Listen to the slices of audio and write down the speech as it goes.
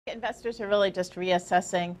Investors are really just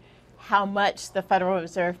reassessing how much the Federal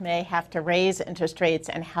Reserve may have to raise interest rates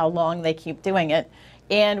and how long they keep doing it.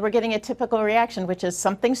 And we're getting a typical reaction, which is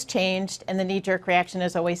something's changed, and the knee-jerk reaction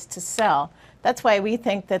is always to sell. That's why we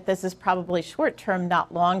think that this is probably short-term,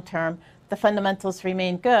 not long-term. The fundamentals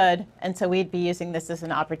remain good, and so we'd be using this as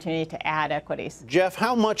an opportunity to add equities. Jeff,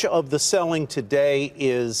 how much of the selling today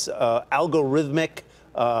is algorithmic,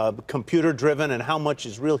 computer-driven, and how much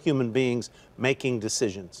is real human beings making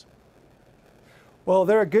decisions? Well,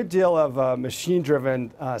 there are a good deal of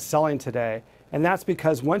machine-driven selling today, and that's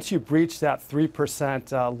because once you breach that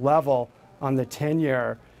 3% level on the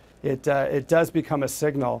 10-year, it does become a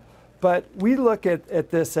signal. But we look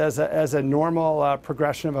at this as a normal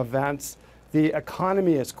progression of events. The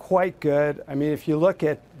economy is quite good. I mean, if you look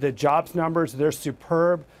at the jobs numbers, they're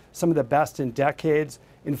superb, some of the best in decades.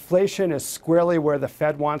 Inflation is squarely where the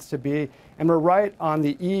Fed wants to be, and we're right on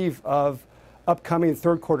the eve of upcoming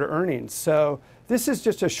third quarter earnings. So this is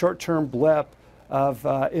just a short-term blip of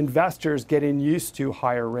investors getting used to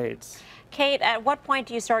higher rates. Kate, at what point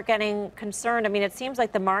do you start getting concerned? I mean, it seems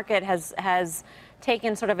like the market has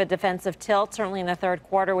taken sort of a defensive tilt, certainly in the third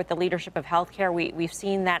quarter with the leadership of healthcare. We've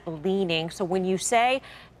seen that leaning. So when you say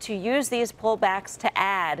to use these pullbacks to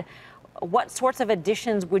add, what sorts of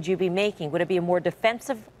additions would you be making? Would it be a more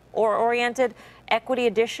defensive or oriented equity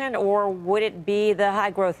addition, or would it be the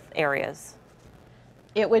high growth areas?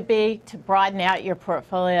 It would be to broaden out your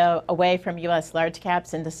portfolio away from U.S. large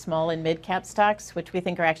caps into small and mid cap stocks, which we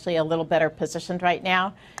think are actually a little better positioned right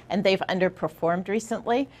now, and they've underperformed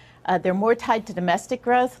recently. They're more tied to domestic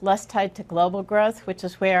growth, less tied to global growth, which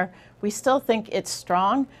is where we still think it's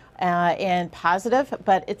strong and positive,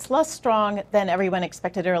 but it's less strong than everyone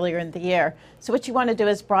expected earlier in the year. So what you want to do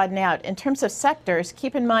is broaden out. In terms of sectors,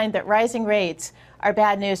 keep in mind that rising rates are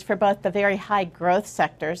bad news for both the very high growth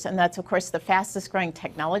sectors, and that's, of course, the fastest growing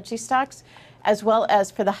technology stocks, as well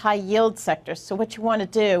as for the high yield sectors. So what you want to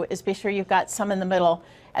do is be sure you've got some in the middle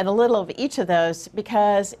and a little of each of those,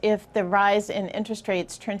 because if the rise in interest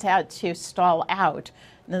rates turns out to stall out,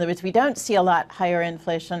 in other words, we don't see a lot higher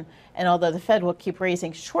inflation, and although the Fed will keep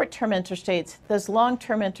raising short-term interest rates, those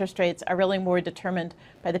long-term interest rates are really more determined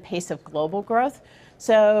by the pace of global growth.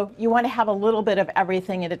 So you want to have a little bit of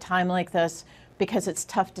everything at a time like this, because it's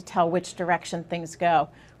tough to tell which direction things go.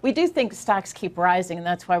 We do think stocks keep rising, and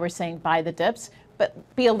that's why we're saying buy the dips,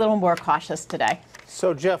 but be a little more cautious today.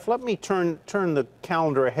 So, Jeff, let me turn the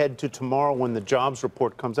calendar ahead to tomorrow when the jobs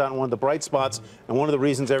report comes out. And one of the bright spots, and one of the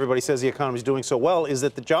reasons everybody says the economy is doing so well, is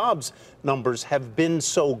that the jobs numbers have been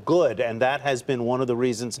so good, and that has been one of the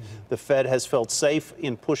reasons the Fed has felt safe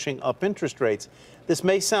in pushing up interest rates. This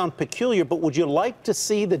may sound peculiar, but would you like to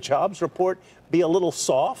see the jobs report be a little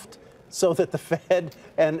soft so that the Fed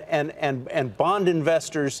and bond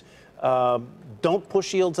investors don't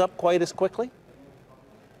push yields up quite as quickly?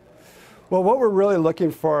 Well, what we're really looking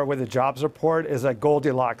for with the jobs report is a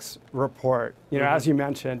Goldilocks report. You know, as you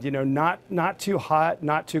mentioned, not too hot,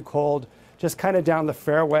 not too cold, just kind of down the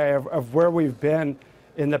fairway of where we've been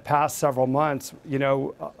in the past several months,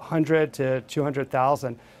 100 to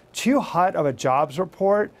 200,000. Too hot of a jobs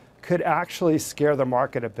report could actually scare the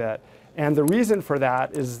market a bit. And the reason for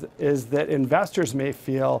that is that investors may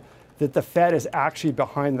feel that the Fed is actually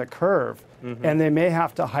behind the curve, and they may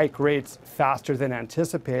have to hike rates faster than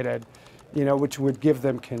anticipated, which would give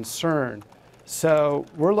them concern. So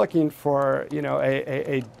we're looking for,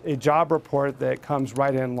 a job report that comes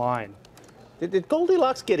right in line. Did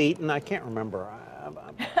Goldilocks get eaten? I can't remember.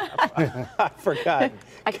 I forgot.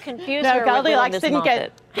 I confused No, her Goldilocks with didn't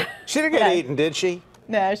get. She didn't get eaten, did she?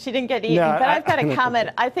 No, she didn't get eaten. No, but I've got a comment.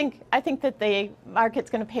 I think that the market's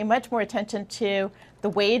going to pay much more attention to the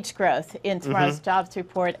wage growth in tomorrow's jobs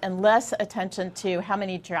report and less attention to how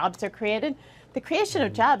many jobs are created. The creation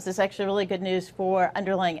of jobs is actually really good news for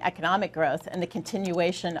underlying economic growth and the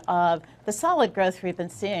continuation of the solid growth we've been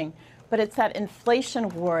seeing. But it's that inflation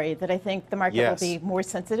worry that I think the market will be more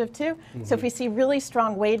sensitive to. So if we see really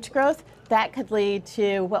strong wage growth, that could lead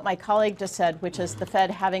to what my colleague just said, which is the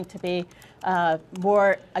Fed having to be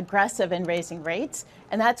more aggressive in raising rates.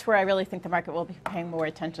 And that's where I really think the market will be paying more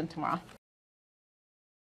attention tomorrow.